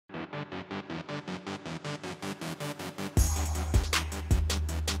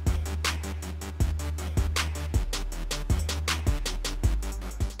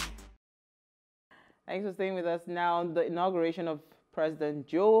Thanks for staying with us. Now, the inauguration of President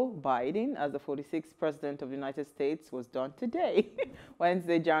Joe Biden as the 46th President of the United States was done today,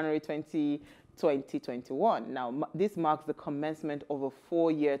 Wednesday, January 2021. Now, this marks the commencement of a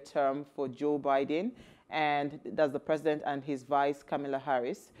 4-year term for Joe Biden, and that's the President and his vice, Kamala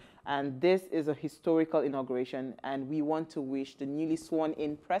Harris. And this is a historical inauguration, and we want to wish the newly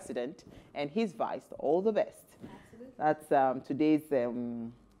sworn-in President and his vice all the best. Absolutely. That's today's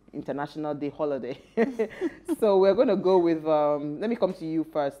International Day holiday. So we're going to go with, let me come to you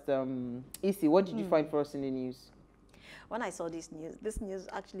first. Isi, what did you find for us in the news? When I saw this news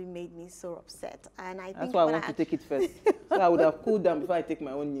actually made me so upset. And I think that's why I want to take it first. So I would have cooled down before I take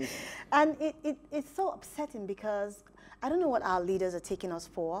my own news. And it's so upsetting because I don't know what our leaders are taking us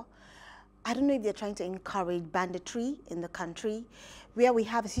for. I don't know if they're trying to encourage banditry in the country, where we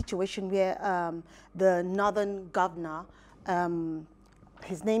have a situation where the northern governor,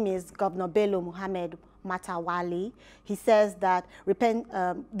 his name is Governor Bello Muhammad Matawali. He says that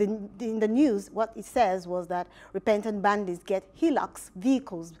in the news, what it says was that repentant bandits get Hilux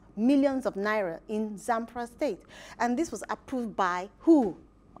vehicles, millions of Naira in Zamfara state. And this was approved by who?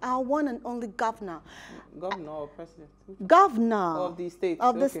 Our one and only governor. Governor or president? Governor. Of the state.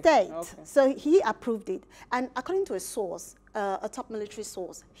 Of the state. Okay. So he approved it. And according to a source, a top military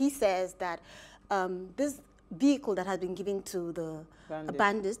source, he says that this vehicle that has been given to the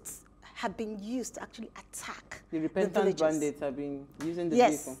bandits have been used to actually attack the repentant bandits have been using the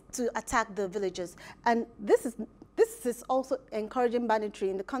vehicle to attack the villagers. And this is also encouraging banditry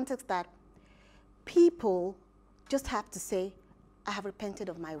in the context that people just have to say, I have repented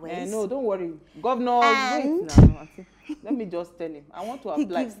of my ways. No, don't worry. Governor, and wait now. Let me just tell him. I want to apply.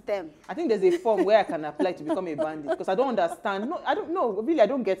 He gives them. I think there's a form where I can apply to become a bandit because I don't understand. No, I don't know. Really, I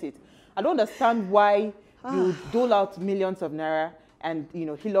don't get it. I don't understand why you dole out millions of Naira and,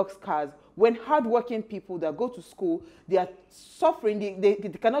 Hilux cars when hardworking people that go to school, they are suffering, they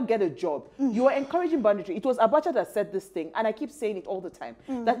cannot get a job. You are encouraging banditry. It was Abacha that said this thing, and I keep saying it all the time,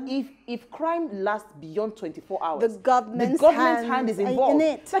 that if crime lasts beyond 24 hours, the government's hand is involved.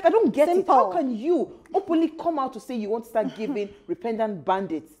 It's like, I don't get it. How can you openly come out to say you want to start giving repentant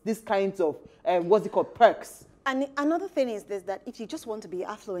bandits these kinds of, what's it called, perks? And another thing is this, that if you just want to be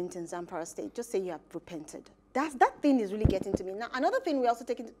affluent in Zamfara state, just say you have repented. That thing is really getting to me. Now, another thing we also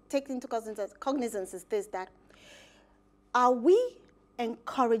take into cognizance is this, that are we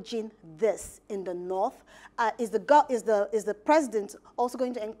encouraging this in the north? Is the president also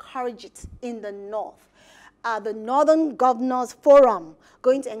going to encourage it in the north? The Northern Governors Forum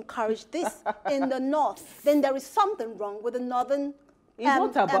going to encourage this in the north? Then there is something wrong with the northern It's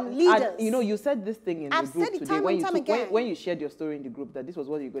not about leaders. You said this thing in the group said it today when you shared your story in the group that this was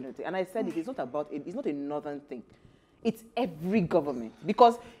what you're going to do. And I said it's not about it. It's not a northern thing. It's every government.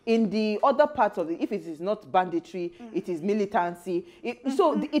 Because in the other parts of it, if it is not banditry, it is militancy.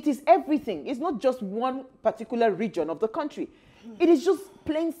 So it is everything. It's not just one particular region of the country. It is just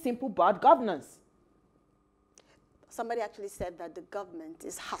plain simple bad governance. Somebody actually said that the government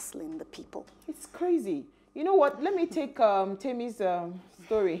is hustling the people. It's crazy. You know what? Let me take Temi's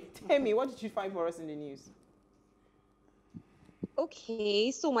story. Temi, what did you find for us in the news?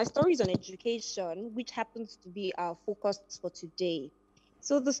 Okay, so my story is on education, which happens to be our focus for today.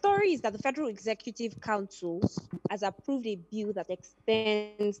 So the story is that the Federal Executive Council has approved a bill that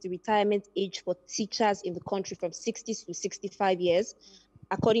extends the retirement age for teachers in the country from 60 to 65 years,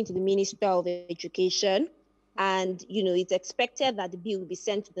 according to the Minister of Education. And, it's expected that the bill will be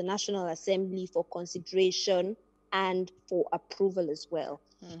sent to the National Assembly for consideration and for approval as well.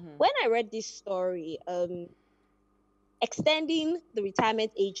 When I read this story, extending the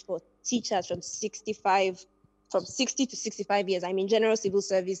retirement age for teachers from 60 to 65 years, general civil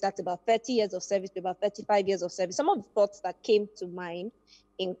service, that's about 30 years of service to about 35 years of service. Some of the thoughts that came to mind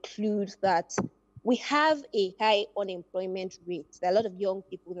include that we have a high unemployment rate. There are a lot of young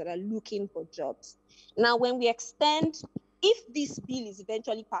people that are looking for jobs. Now, when we extend, if this bill is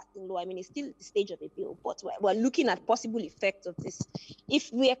eventually passed in law, it's still at the stage of a bill, but we're looking at possible effects of this.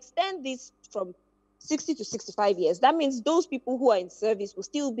 If we extend this from 60 to 65 years, that means those people who are in service will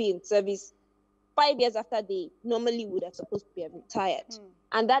still be in service 5 years after they normally would have supposed to be retired.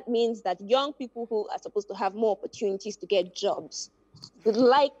 And that means that young people who are supposed to have more opportunities to get jobs would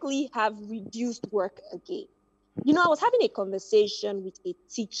likely have reduced work again. I was having a conversation with a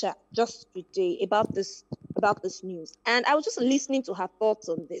teacher just today about this news, and I was just listening to her thoughts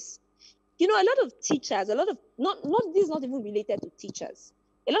on this. A lot of teachers, this is not even related to teachers.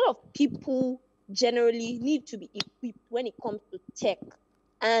 A lot of people generally need to be equipped when it comes to tech.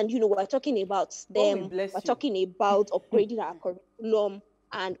 And, we're talking about STEM, we're talking about upgrading our curriculum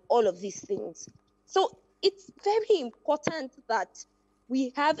and all of these things. So it's very important that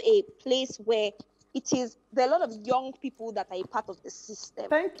we have a place where there are a lot of young people that are a part of the system.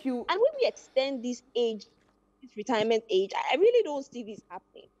 Thank you. And when we extend this retirement age, I really don't see this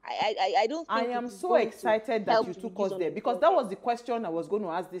happening. I don't think I am so excited that you took us there, because that was the question I was going to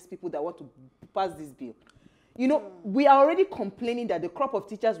ask these people that want to pass this bill. You know, we are already complaining that the crop of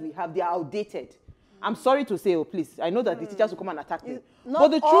teachers we have, they are outdated. I'm sorry to say, oh please, I know that the teachers will come and attack me. Not but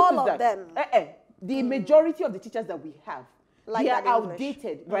the truth all is of that them. The majority of the teachers that we have, Like they are that English.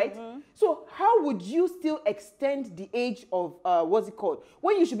 outdated, right? So how would you still extend the age of, what's it called?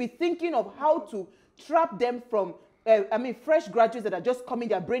 When you should be thinking of how to trap them from, fresh graduates that are just coming,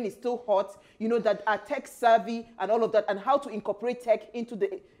 their brain is still hot, you know, that are tech savvy and all of that, and how to incorporate tech into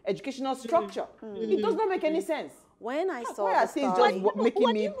the educational structure. It does not make any sense. When I saw Why the are story, just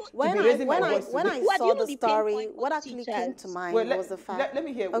making me when to be raising my voice I today? saw the story, what actually came to mind was the fact. Let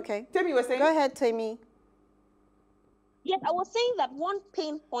me hear. Okay. Tell me, you were saying. Go ahead, Tammy. Yes, I was saying that one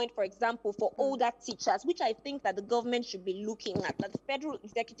pain point, for example, for older teachers, which I think that the government should be looking at, that the Federal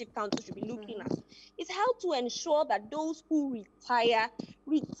Executive Council should be looking at, is how to ensure that those who retire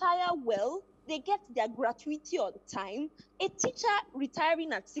well, they get their gratuity on time. A teacher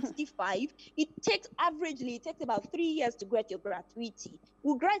retiring at 65, it takes about 3 years to get your gratuity.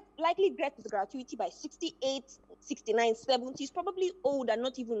 Will likely get the gratuity by 68, 69, 70. Is probably old and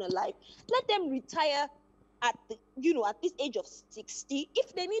not even alive. Let them retire at this age of 60.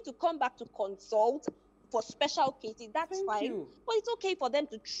 If they need to come back to consult for special cases, that's fine. But it's okay for them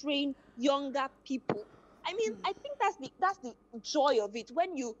to train younger people. I mean, I think that's the joy of it.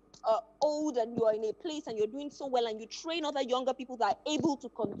 When you are old and you are in a place and you're doing so well and you train other younger people that are able to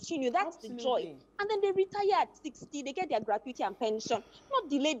continue, that's the joy. And then they retire at 60, they get their gratuity and pension, not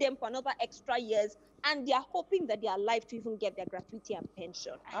delay them for another extra years, and they are hoping that they are alive to even get their gratuity and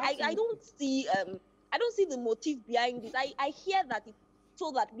pension. I don't see the motive behind this. I hear that it's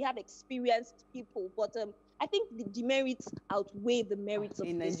so that we have experienced people, but I think the demerits outweigh the merits of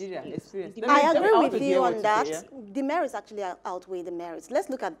Nigeria. Experience. I agree with you on that. The merits actually outweigh the merits. Let's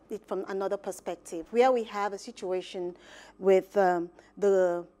look at it from another perspective, where we have a situation with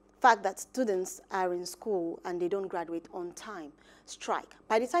the fact that students are in school and they don't graduate on time. Strike.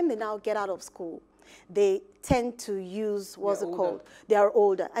 By the time they now get out of school, they tend to use, they are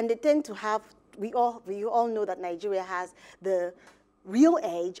older, and they tend to have, we all know that Nigeria has the real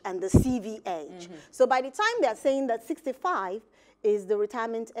age and the CV age. So by the time they're saying that 65 is the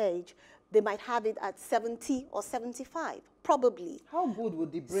retirement age, they might have it at 70 or 75, probably. How good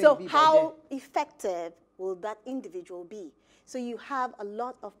would the brain be? So how effective will that individual be? So you have a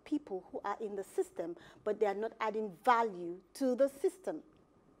lot of people who are in the system, but they are not adding value to the system.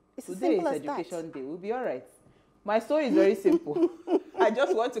 It's as simple as that. Today is Education Day. We'll be all right. My story is very simple. I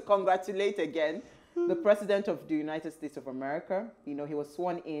just want to congratulate again the President of the United States of America. You know, he was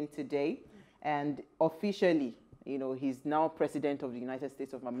sworn in today, and officially, you know, he's now President of the United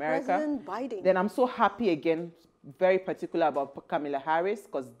States of America. President Biden. Then I'm so happy again, very particular about Kamala Harris,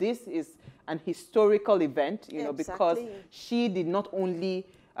 because this is an historical event, you know, because she did not only,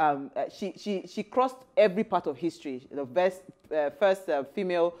 she crossed every part of history, the first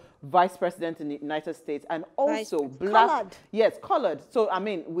female vice president in the United States, and also black. Colored. Yes, colored. So, I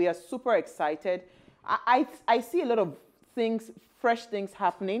mean, we are super excited. I see a lot of things, fresh things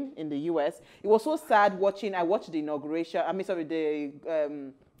happening in the U.S. It was so sad watching, I watched the inauguration,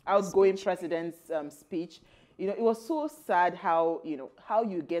 the outgoing president's speech. You know, it was so sad how, you know, how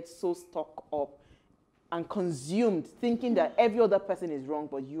you get so stuck up and consumed thinking that every other person is wrong,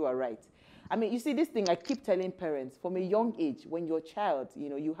 but you are right. I mean, you see, this thing I keep telling parents from a young age, when you're a child, you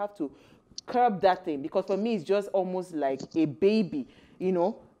know, you have to curb that thing, because for me, it's just almost like a baby, you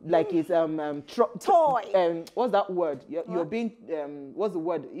know, like it's toy. What's that word? You're being what's the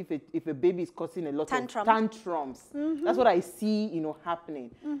word if a baby is causing a lot of tantrums? That's what I see, you know,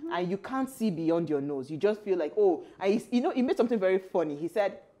 happening, and you can't see beyond your nose. You just feel like, oh, you know, he made something very funny. He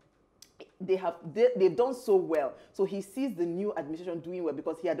said they've done so well, so he sees the new administration doing well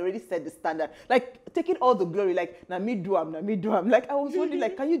because he had already set the standard, like taking all the glory, like na me do am. Like I was wondering,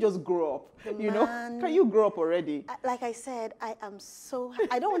 like, can you just grow up? Can you grow up already? Like I said, I am so,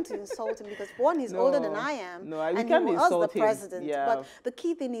 I don't want to insult him because one, he's older than I am, and he was the president. But the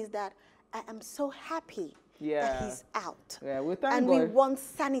key thing is that I am so happy that he's out, and we want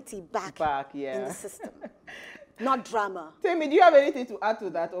sanity back in the system. Not drama. Tammy, do you have anything to add to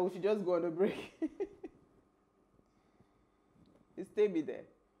that, or we should just go on a break? Is Tammy there?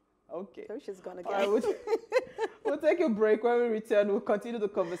 Okay. So she's gonna get we'll take a break. When we return, we'll continue the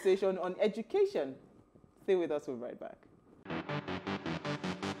conversation on education. Stay with us, we'll be right back.